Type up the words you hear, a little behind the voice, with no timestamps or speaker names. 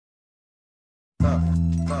Down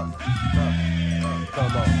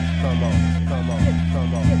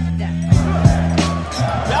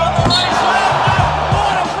the line,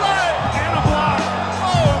 what a play! And a block.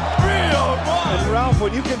 Oh, real one. And Ralph,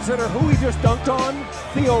 when you consider who he just dunked on,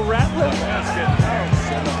 Theo Ratliff. Basket.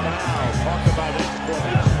 And a foul. Talk about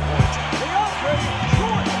exclamation points. DeAndre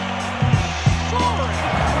Jordan. Soaring.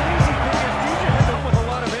 Easy thing is DJ hit him with a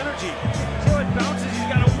lot of energy. So it bounces, he's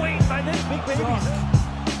got to wait by this big babies.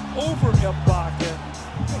 Over Ibaka.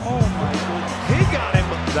 Oh my goodness. He got him.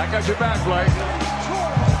 That got your back, Blake.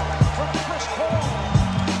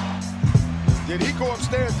 Did he go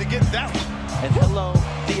upstairs to get that one? And hello,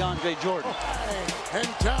 DeAndre Jordan. And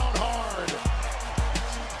down hard.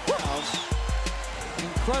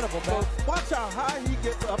 Incredible, man. Watch how high he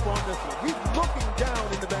gets up on this one. He's looking down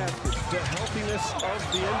in the basket. The healthiness of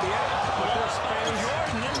the NBA.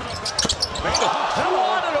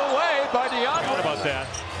 Swatted away by DeAndre. What about that?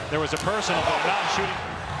 There was a personal, but not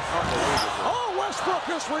shooting. Oh, Westbrook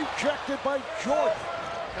is rejected by Jordan.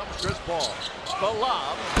 Comes Chris Paul. The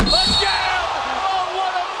lob. The jam! Oh,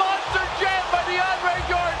 what a monster jam by DeAndre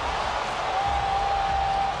Jordan!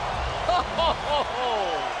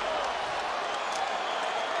 Oh,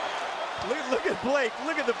 Look at Blake.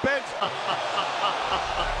 Look at the bench.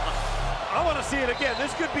 I want to see it again.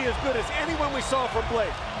 This could be as good as anyone we saw from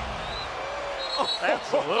Blake.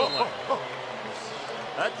 Absolutely.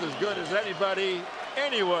 that's as good as anybody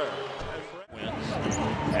anywhere.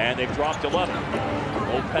 And they've dropped 11.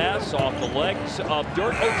 Low pass off the legs of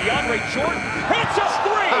Dirk. Oh, DeAndre Jordan hits a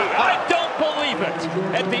three. I don't believe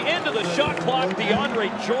it. At the end of the shot clock, DeAndre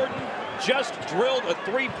Jordan just drilled a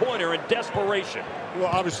three-pointer in desperation. Well,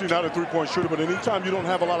 obviously not a three-point shooter, but anytime you don't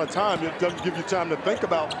have a lot of time, it doesn't give you time to think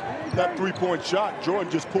about that three-point shot.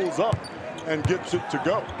 Jordan just pulls up and gets it to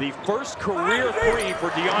go. The first career three for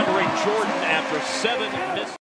DeAndre Jordan after 7 missed.